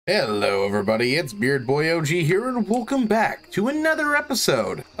Hello everybody, it's Beardboi OG here and welcome back to another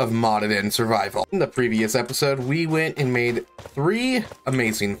episode of Modded and Survival. In the previous episode, we went and made 3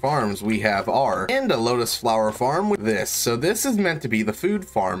 amazing farms. We have our and a lotus flower farm with this. So this is meant to be the food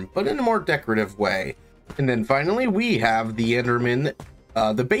farm, but in a more decorative way. And then finally, we have the Enderman,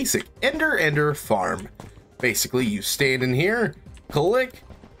 the basic Ender farm. Basically, you stand in here, click,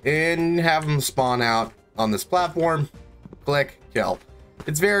 and have them spawn out on this platform. Click, kill.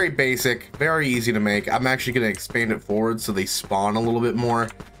 It's very basic, very easy to make. I'm actually going to expand it forward so they spawn a little bit more,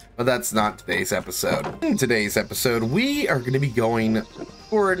 but that's not today's episode. In today's episode, we are going to be going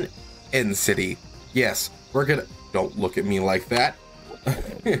for an end city. Yes, we're going to... Don't look at me like that.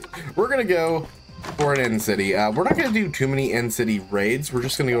 We're going to go for an end city. We're not going to do too many end city raids. We're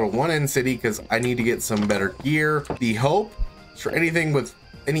just going to go to one end city because I need to get some better gear. The hope for anything with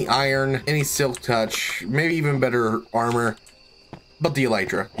any iron, any silk touch, maybe even better armor. But the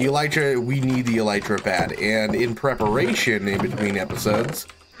Elytra, we need the Elytra bad. And in preparation in between episodes,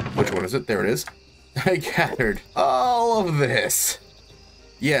 which one is it? There it is. I gathered all of this.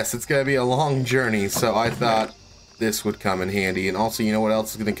 Yes, it's gonna be a long journey, so I thought this would come in handy. And also, you know what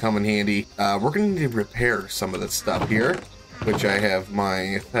else is gonna come in handy? We're gonna need to repair some of this stuff here, which I have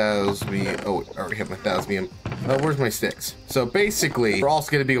my Thasmium. Oh, I already have my Thasmium. Where's my sticks? So basically, we're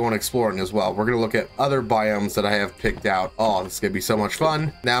also going to be going exploring as well. We're going to look at other biomes that I have picked out. Oh, this is going to be so much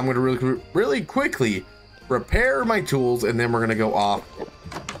fun. Now I'm going to really quickly repair my tools, and then we're going to go off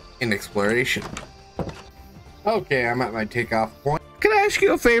in exploration. Okay, I'm at my takeoff point. Can I ask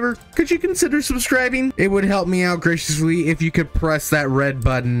you a favor? Could you consider subscribing? It would help me out graciously if you could press that red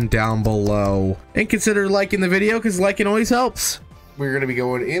button down below. And consider liking the video, because liking always helps. We're going to be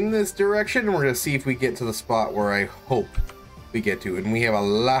going in this direction, and we're going to see if we get to the spot where I hope we get to. And we have a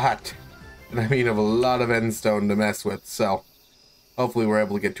lot, and I mean a lot of endstone to mess with, so hopefully we're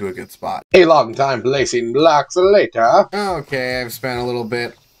able to get to a good spot. A long time placing blocks later. Okay, I've spent a little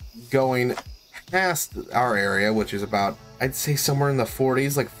bit going past our area, which is about, I'd say somewhere in the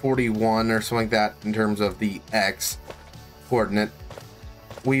 40s, like 41 or something like that in terms of the X coordinate.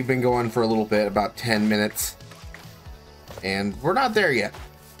 We've been going for a little bit, about 10 minutes. And we're not there yet,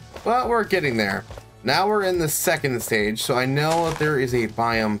 but we're getting there. Now we're in the second stage, so I know that there is a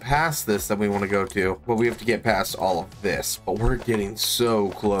biome past this that we want to go to, but we have to get past all of this. But we're getting so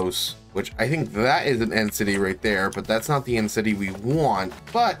close, which I think that is an end city right there, but that's not the end city we want,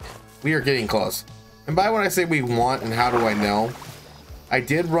 but we are getting close. And by when I say we want and how do I know, I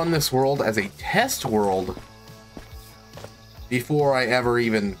did run this world as a test world before I ever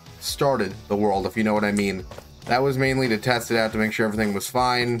even started the world, if you know what I mean. That was mainly to test it out to make sure everything was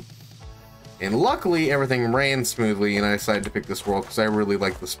fine. And luckily, everything ran smoothly, and I decided to pick this world because I really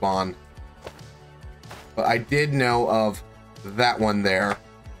like the spawn. But I did know of that one there,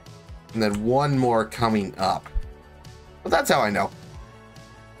 and then one more coming up. But that's how I know.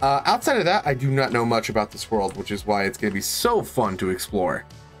 Outside of that, I do not know much about this world, which is why it's going to be so fun to explore.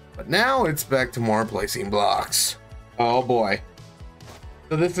 But now it's back to more placing blocks. Oh boy.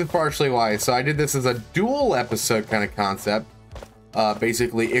 So this is partially why. So I did this as a dual episode kind of concept.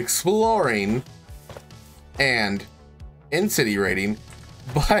 Basically exploring and in-city raiding.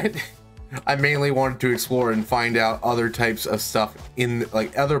 But I mainly wanted to explore and find out other types of stuff in,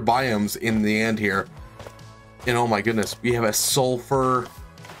 like, other biomes in the end here. And oh my goodness, we have a sulfur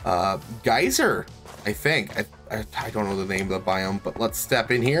geyser, I think. I don't know the name of the biome, but let's step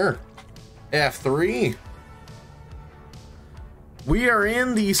in here. F3. We are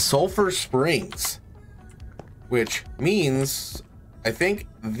in the Sulfur Springs, which means I think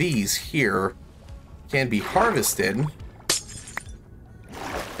these here can be harvested, and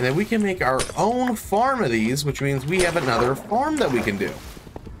then we can make our own farm of these, which means we have another farm that we can do.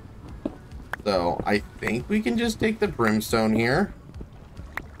 So I think we can just take the brimstone here,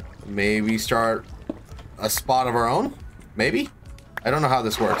 maybe start a spot of our own, maybe. I don't know how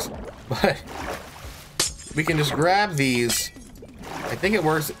this works, but we can just grab these. I think it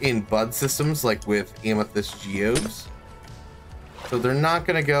works in bud systems, like with amethyst geodes. So they're not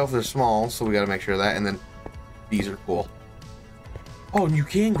gonna go if they're small, so we gotta make sure of that. And then these are cool. Oh, and you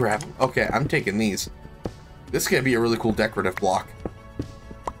can grab them. Okay, I'm taking these. This is gonna be a really cool decorative block.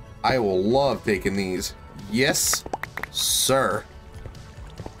 I will love taking these. Yes, sir.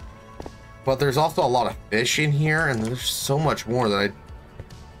 But there's also a lot of fish in here, and there's so much more that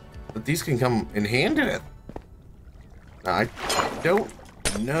these can come in handy with. Now, I don't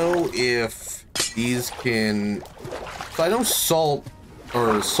know if these can... So I know salt,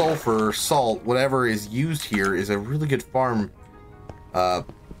 or sulfur, salt, whatever is used here is a really good farm for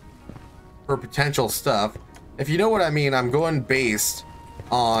potential stuff. If you know what I mean, I'm going based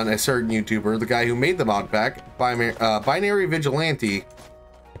on a certain YouTuber, the guy who made the mod pack, Binary Vigilante,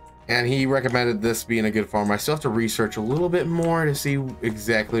 and he recommended this being a good farm. I still have to research a little bit more to see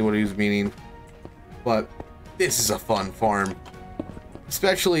exactly what he was meaning, but this is a fun farm.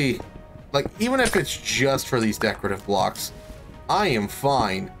 Especially, like, even if it's just for these decorative blocks, I am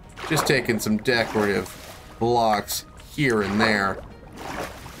fine just taking some decorative blocks here and there,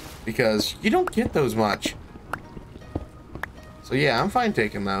 because you don't get those much. So yeah, I'm fine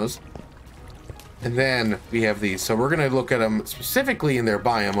taking those. And then we have these. So we're going to look at them specifically in their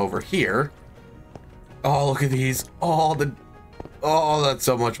biome over here. Oh, look at these. Oh, that's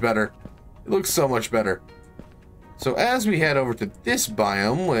so much better. It looks so much better. So as we head over to this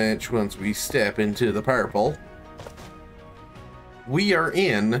biome, which once we step into the purple, we are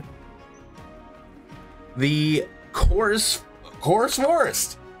in the Coarse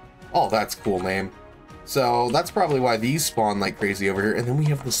Forest. Oh, that's a cool name. So that's probably why these spawn like crazy over here. And then we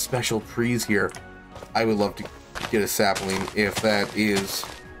have the special trees here. I would love to get a sapling if that is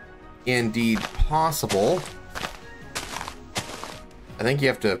indeed possible. I think you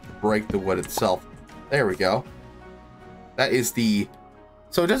have to break the wood itself. There we go. That is the...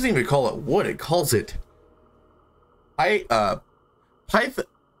 So it doesn't even call it wood. It calls it...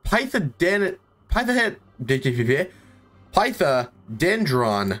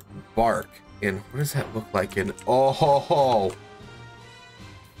 Pythodendron bark. And what does that look like in... Oh, ho, ho.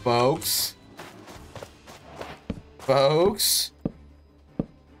 Folks.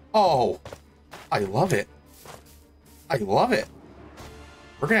 Oh, I love it. I love it.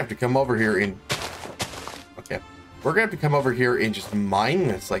 We're gonna have to come over here and... Okay. We're gonna have to come over here and just mine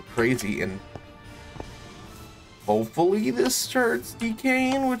this like crazy, and hopefully this starts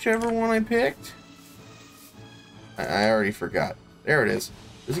decaying, whichever one I picked. I already forgot. There it is.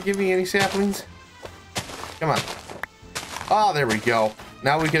 Does it give me any saplings? Come on. Oh, there we go.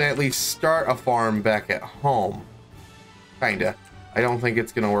 Now we can at least start a farm back at home. Kinda. I don't think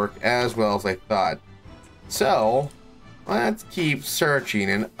it's gonna work as well as I thought. So, let's keep searching.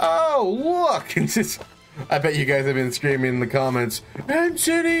 And oh, look! I bet you guys have been screaming in the comments, "End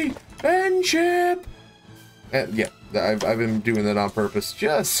City! End Ship!" Yeah, I've been doing that on purpose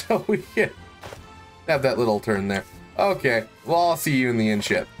just so we can have that little turn there. Okay, well, I'll see you in the end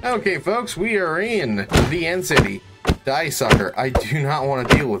ship. Okay, folks, we are in the end city. Die, sucker. I do not want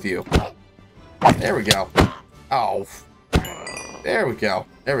to deal with you. There we go. Oh. There we go.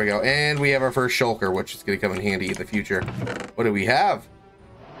 There we go. And we have our first shulker, which is going to come in handy in the future. What do we have?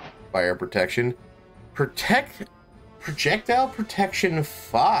 Fire protection. Projectile protection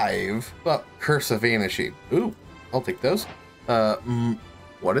 5. But Curse of Vanishing. Ooh, I'll take those.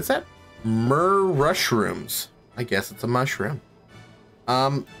 What is that? Mushrooms. I guess it's a mushroom.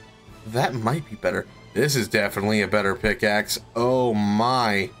 That might be better. This is definitely a better pickaxe. Oh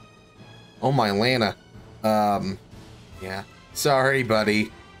my. Oh my Lana. Yeah. Sorry, buddy.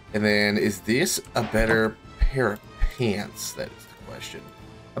 And then, is this a better pair of pants? That is the question.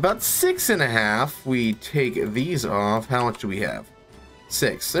 About 6.5. We take these off. How much do we have?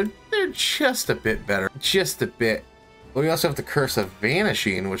 6. They're just a bit better. Just a bit. But we also have the Curse of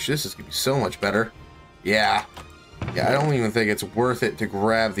Vanishing, which this is going to be so much better. Yeah. Yeah, I don't even think it's worth it to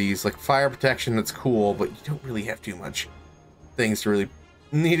grab these. Like, fire protection, that's cool, but you don't really have too much things to really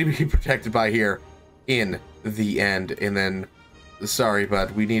need to be protected by here in the end. And then, sorry,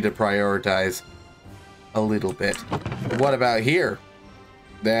 bud, we need to prioritize a little bit. What about here?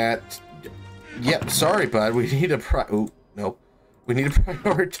 That... Yep, sorry, bud, we need to nope. We need to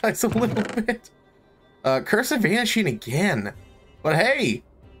prioritize a little bit. Curse of Vanishing again. But hey!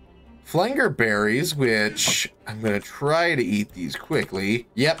 Flanger berries, which I'm going to try to eat these quickly.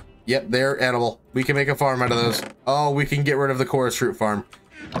 Yep, they're edible. We can make a farm out of those. Oh, we can get rid of the chorus fruit farm.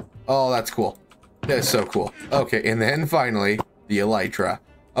 Oh, that's cool. That is so cool. Okay, and then finally, the elytra.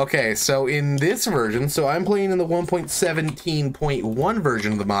 Okay, so in this version, so I'm playing in the 1.17.1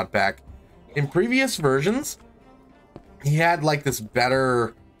 version of the mod pack. In previous versions, he had like this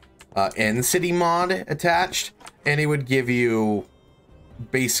better end city mod attached, and it would give you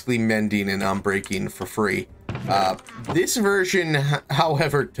basically mending and unbreaking for free. This version,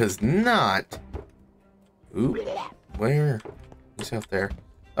 however, does not. Ooh, where? It's out there.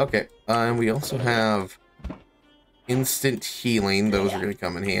 Okay, and we also have instant healing. Those are going to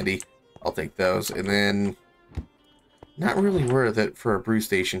come in handy. I'll take those. And then, not really worth it for a brew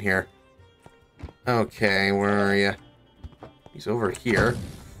station here. Okay, where are you? He's over here.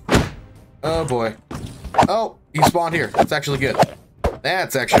 Oh boy. Oh, he spawned here. That's actually good.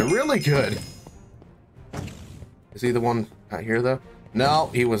 That's actually really good. Is he the one out here, though? No,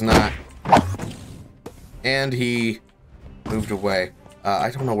 he was not. And he moved away. I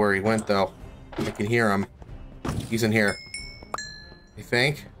don't know where he went, though. I can hear him. He's in here. I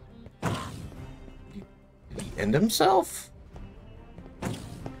think. Did he end himself?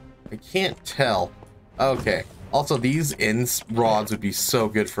 I can't tell. Okay. Also, these ends rods would be so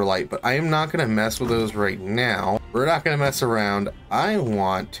good for light, but I am not going to mess with those right now. We're not going to mess around. I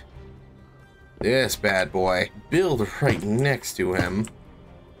want this bad boy build right next to him.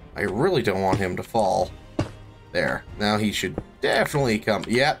 I really don't want him to fall. There. Now he should definitely come.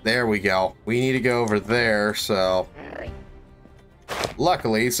 Yep, there we go. We need to go over there, so...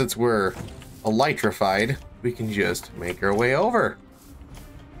 Luckily, since we're electrified, we can just make our way over.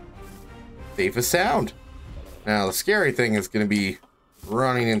 Safe as sound. Now, the scary thing is going to be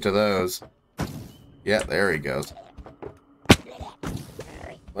running into those. Yeah, there he goes.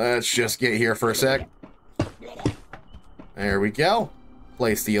 Let's just get here for a sec. There we go.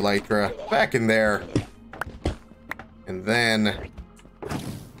 Place the elytra back in there. And then...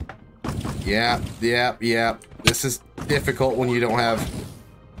 Yep. This is difficult when you don't have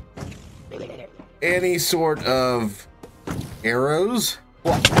any sort of arrows.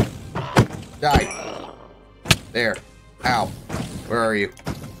 What? Die. There. Ow. Where are you?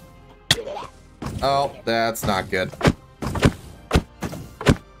 Oh, that's not good.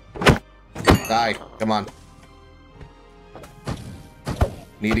 Die. Come on.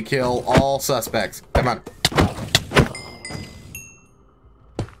 Need to kill all suspects. Come on.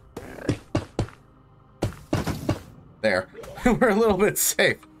 There. We're a little bit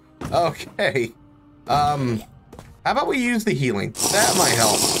safe. Okay. How about we use the healing? That might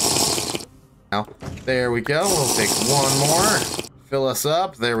help. Now, there we go. We'll take one more. Fill us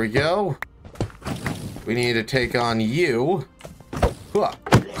up. There we go. We need to take on you.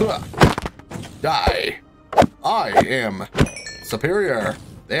 Die. I am superior.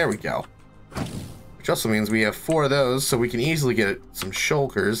 There we go. Which also means we have 4 of those, so we can easily get some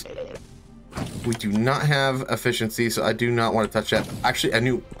shulkers. We do not have efficiency, so I do not want to touch that.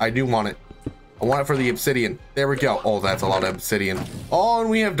 Actually, I do want it. I want it for the obsidian. There we go. Oh, that's a lot of obsidian. Oh, and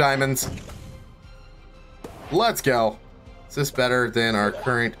we have diamonds. Let's go. Is this better than our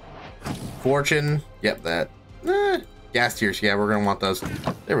current fortune? Yep, that. Gas tiers. Yeah, we're going to want those.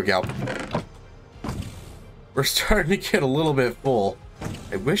 There we go. We're starting to get a little bit full.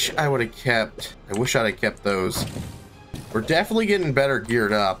 I wish I'd have kept those. We're definitely getting better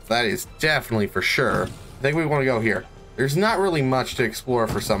geared up. That is definitely for sure. I think we want to go here. There's not really much to explore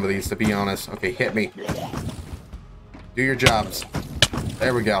for some of these, to be honest. Okay, hit me. Do your jobs.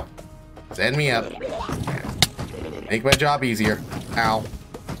 There we go. Send me up. Make my job easier. Ow.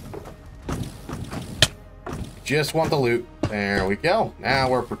 Just want the loot. There we go. Now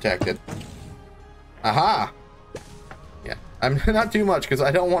we're protected. Aha! Yeah, I'm not too much because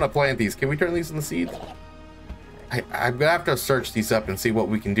I don't want to plant these. Can we turn these into seeds? I'm gonna have to search these up and see what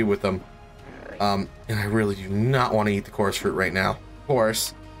we can do with them. And I really do not want to eat the coarse fruit right now. Of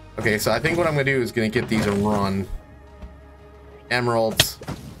course. Okay, so I think what I'm gonna do is gonna get these and run. Emeralds.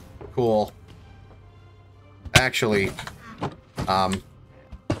 Cool. Actually, how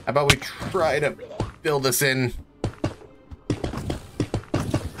about we try to build this in?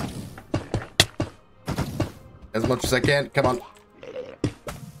 As much as I can. Come on.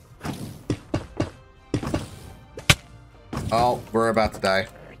 Oh, we're about to die.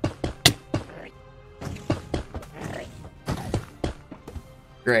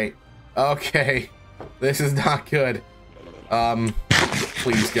 Great. Okay. This is not good.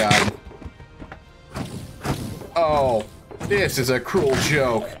 Please, God. Oh, this is a cruel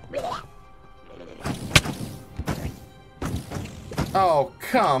joke. Oh,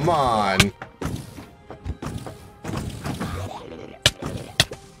 come on.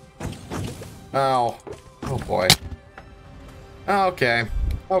 Oh. Oh, boy. Okay.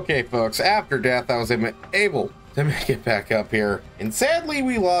 Okay, folks. After death, I was able to make it back up here. And sadly,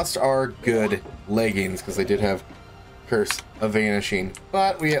 we lost our good leggings because they did have Curse of Vanishing.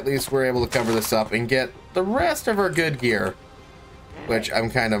 But we at least were able to cover this up and get the rest of our good gear, which I'm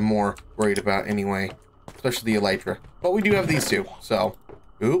kind of more worried about anyway, especially the elytra. But we do have these two, so.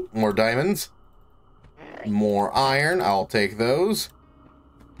 Ooh, more diamonds. More iron. I'll take those.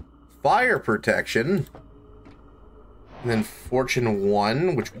 Fire protection. And then Fortune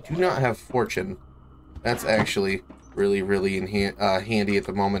 1, which we do not have Fortune. That's actually really, really handy at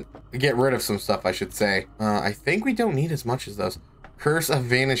the moment. We get rid of some stuff, I should say. I think we don't need as much as those. Curse of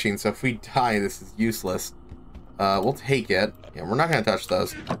Vanishing, so if we die, this is useless. We'll take it. Yeah, we're not going to touch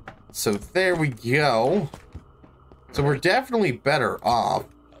those. So there we go. So we're definitely better off.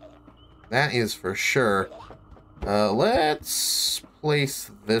 That is for sure. Let's place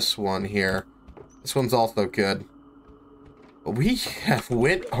this one here. This one's also good. We have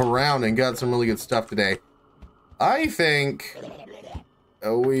went around and got some really good stuff today. I think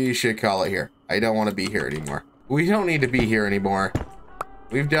we should call it here. I don't want to be here anymore. We don't need to be here anymore.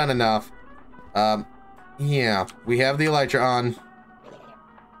 We've done enough. Yeah, we have the elytra on.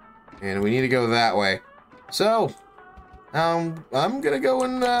 And we need to go that way. So, I'm gonna go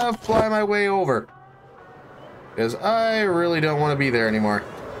and fly my way over. Because I really don't want to be there anymore.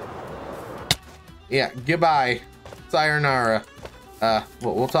 Yeah, goodbye. Sayonara.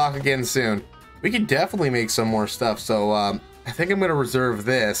 We'll talk again soon. We can definitely make some more stuff, so I think I'm gonna reserve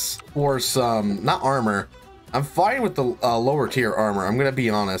this for some, not armor. I'm fine with the lower tier armor, I'm gonna be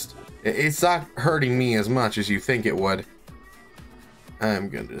honest. It's not hurting me as much as you think it would. I'm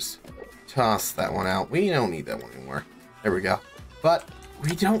gonna just toss that one out. We don't need that one anymore. There we go. But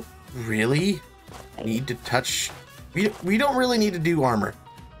we don't really need to touch... We don't really need to do armor.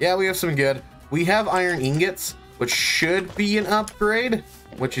 Yeah, we have some good. We have iron ingots, which should be an upgrade,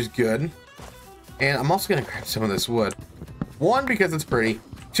 which is good. And I'm also gonna grab some of this wood. One, because it's pretty.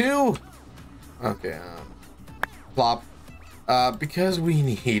 Two, okay, plop. Because we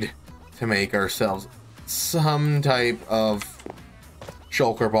need to make ourselves some type of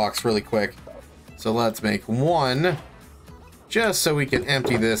shulker box really quick. So let's make one, just so we can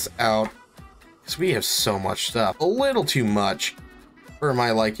empty this out. Because we have so much stuff. A little too much for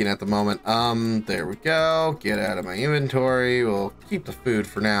my liking at the moment. There we go. Get out of my inventory. We'll keep the food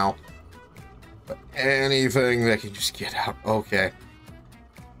for now. But anything that can just get out. Okay.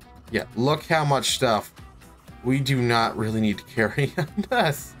 Yeah, look how much stuff we do not really need to carry on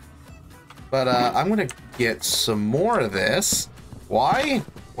us. But I'm gonna get some more of this. Why?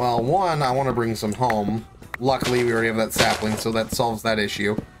 Well, one, I want to bring some home. Luckily, we already have that sapling, so that solves that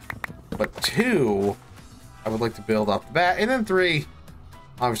issue. But two, I would like to build up the bat. And then three,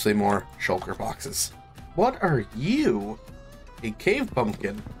 obviously more shulker boxes. What are you? A cave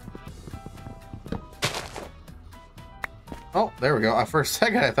pumpkin. Oh, there we go. For a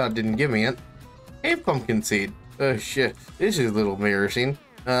second, I thought it didn't give me it. Cave pumpkin seed. Oh, shit. This is a little embarrassing.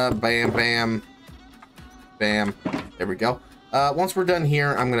 Bam, bam. Bam. There we go. Once we're done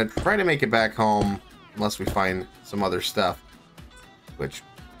here, I'm going to try to make it back home. Unless we find some other stuff. Which...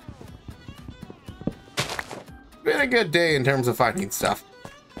 been a good day in terms of finding stuff.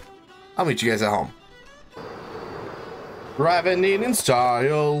 I'll meet you guys at home. Driving in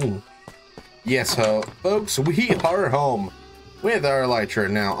style. Yes, folks, we are home. With our elytra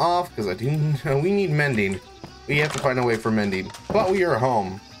now off, because we need mending. We have to find a way for mending. But we are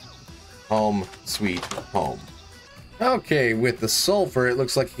home. Home, sweet home. Okay, with the sulfur, it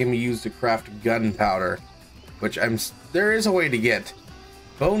looks like it can be used to craft gunpowder. Which there is a way to get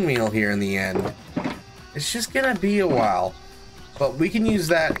bone meal here in the end. It's just gonna be a while. But we can use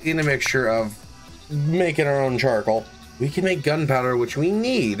that in a mixture of making our own charcoal. We can make gunpowder, which we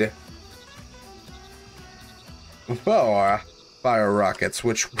need for fire rockets,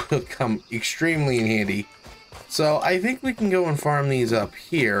 which will come extremely in handy. So I think we can go and farm these up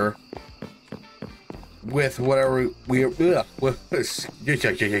here with whatever with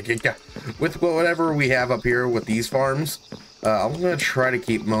whatever we have up here with these farms. I'm gonna try to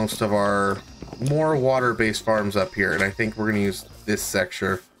keep most of our more water-based farms up here, and I think we're gonna use this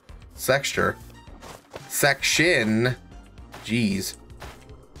section. Jeez.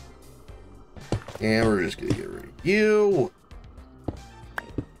 And we're just gonna get rid of you.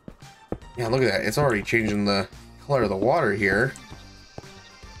 Yeah, look at that. It's already changing the color of the water here.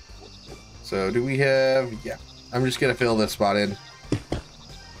 So do we have... yeah. I'm just gonna fill this spot in.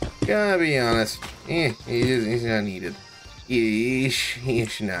 Gotta be honest. He's not needed.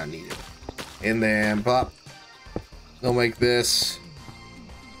 He's not needed. And then pop. They'll make this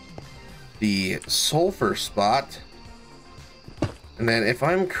the sulfur spot. And then if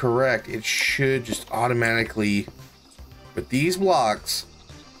I'm correct, it should just automatically, with these blocks,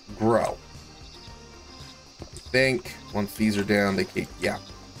 grow. I think once these are down, they can, yeah.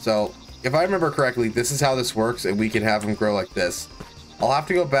 So if I remember correctly, this is how this works, and we can have them grow like this. I'll have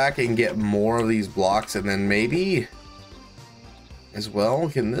to go back and get more of these blocks, and then maybe as well,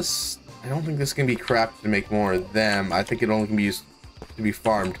 can this, I don't think this can be crafted to make more of them. I think it only can be used to be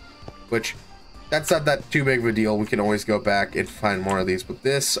farmed, which that's not that too big of a deal. We can always go back and find more of these, but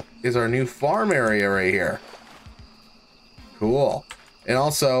this is our new farm area right here. Cool. And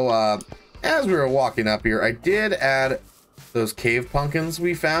also, as we were walking up here, I did add those cave pumpkins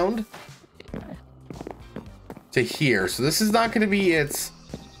we found to here. So this is not going to be its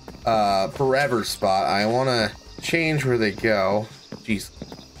forever spot. I want to change where they go. Jeez,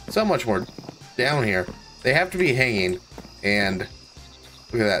 so much more down here. They have to be hanging, and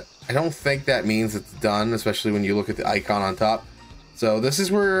look at that. I don't think that means it's done, especially when you look at the icon on top. So this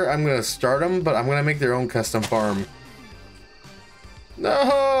is where I'm going to start them, but I'm going to make their own custom farm.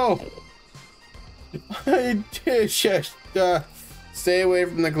 No! I just stay away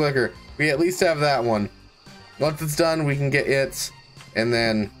from the clicker. We at least have that one. Once it's done, we can get it and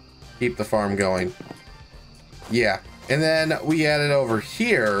then keep the farm going. Yeah, and then we added over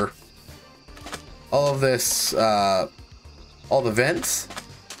here all of this, all the vents,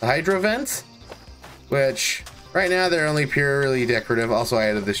 the hydro vents, which right now they're only purely decorative. Also, I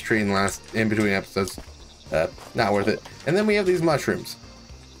added this tree in between episodes. Not worth it. And then we have these mushrooms.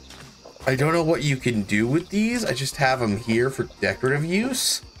 I don't know what you can do with these. I just have them here for decorative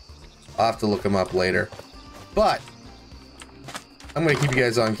use. I'll have to look them up later. But I'm going to keep you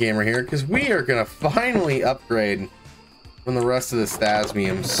guys on camera here because we are going to finally upgrade from the rest of the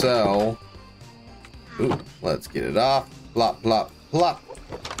Stasmium. So, ooh, let's get it off. Plop, plop, plop.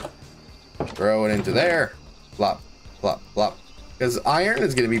 Throw it into there. Plop, plop, plop. Because iron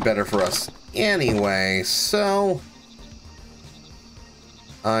is going to be better for us anyway. So,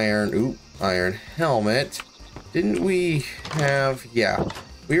 iron, ooh, iron helmet. Didn't we have, yeah.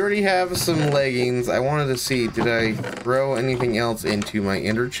 We already have some leggings. I wanted to see, did I throw anything else into my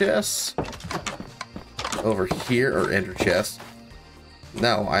ender chest? Over here, or ender chest?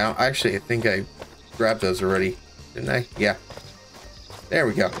 No, I think I grabbed those already. Didn't I? Yeah. There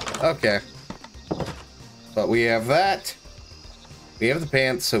we go. Okay. But we have that. We have the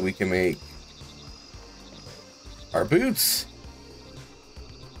pants, so we can make our boots.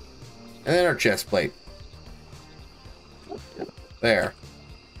 And then our chest plate. There.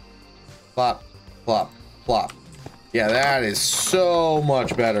 Plop, plop, plop. Yeah, that is so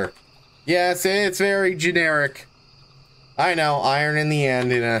much better. Yes, it's very generic. I know, iron in the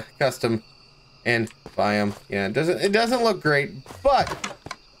end in a custom and biome. Yeah, it doesn't look great, but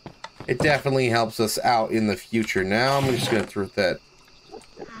it definitely helps us out in the future. Now I'm just gonna throw that.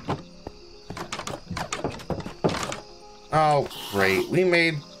 Oh, great. We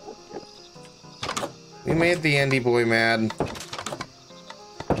made the Nvidia mad.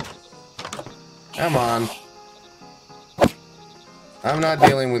 Come on. I'm not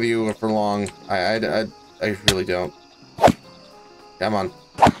dealing with you for long. I really don't. Come on.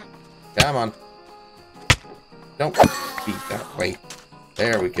 Come on. Don't be that way.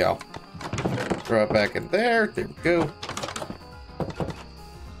 There we go. Throw it back in there. There we go.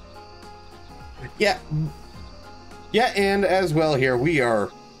 Yeah. Yeah, and as well here, we are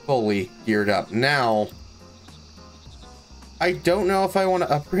fully geared up. Now, I don't know if I want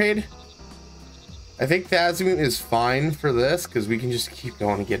to upgrade. I think the Azimut is fine for this because we can just keep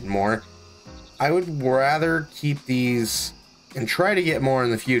going and get more. I would rather keep these and try to get more in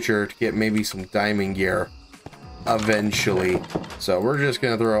the future to get maybe some diamond gear eventually. So we're just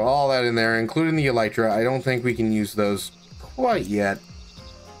going to throw all that in there, including the Elytra. I don't think we can use those quite yet.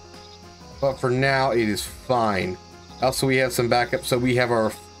 But for now, it is fine. Also, we have some backup. So we have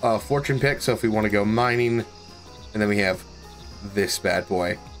our fortune pick. So if we want to go mining, and then we have this bad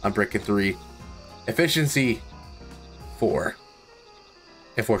boy. I'm breaking 3. Efficiency 4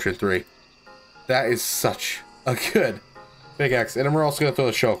 and fortune 3. That is such a good pickaxe. And then we're also going to throw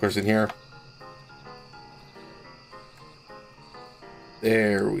the shulkers in here.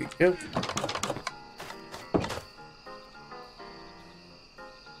 There we go.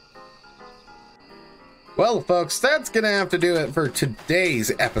 Well, folks, that's going to have to do it for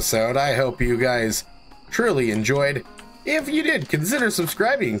today's episode. I hope you guys truly enjoyed. If you did, consider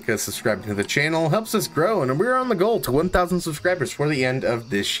subscribing, because subscribing to the channel helps us grow, and we're on the goal to 1,000 subscribers for the end of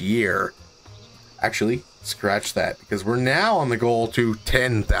this year. Actually, scratch that, because we're now on the goal to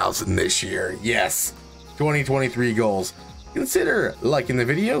 10,000 this year. Yes, 2023 goals. Consider liking the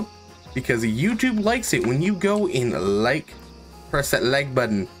video, because YouTube likes it when you go and press that like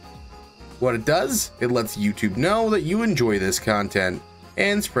button. What it does, it lets YouTube know that you enjoy this content,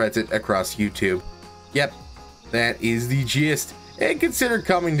 and spreads it across YouTube. Yep. That is the gist. And consider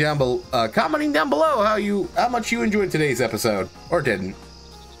commenting down below how much you enjoyed today's episode, or didn't.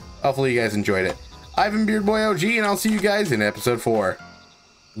 Hopefully you guys enjoyed it. I've been Beardboi OG, and I'll see you guys in episode 4.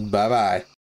 Bye bye.